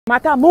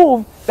Matter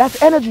move,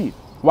 that's energy.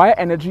 Why are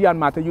energy and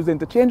matter used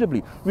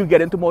interchangeably? We'll get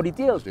into more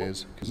details.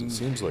 Because it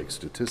seems like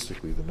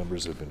statistically the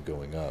numbers have been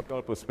going up.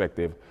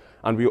 Perspective,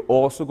 and we're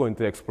also going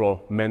to explore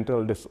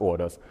mental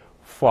disorders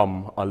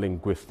from a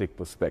linguistic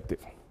perspective.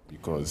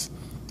 Because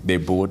they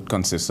both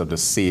consist of the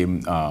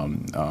same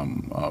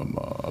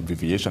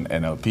abbreviation,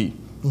 NLP.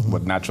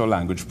 But natural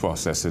language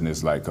processing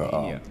is like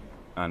a...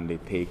 And they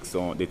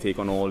take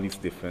on all these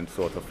different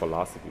sort of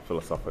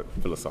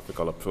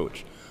philosophical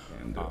approach.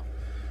 And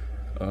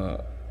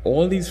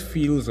all these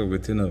fields are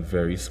within a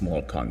very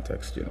small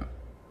context, you know.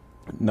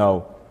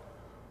 Now,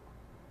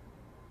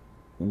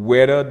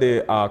 whether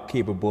they are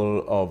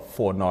capable of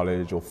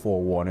foreknowledge or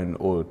forewarning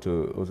or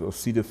to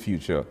see the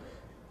future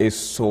is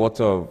sort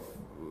of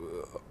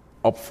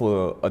up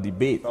for a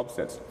debate.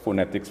 Subsets: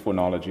 phonetics,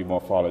 phonology,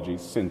 morphology,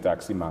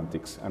 syntax,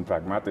 semantics, and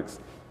pragmatics.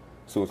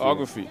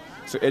 Sociography.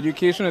 So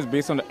education is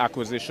based on the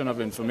acquisition of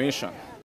information.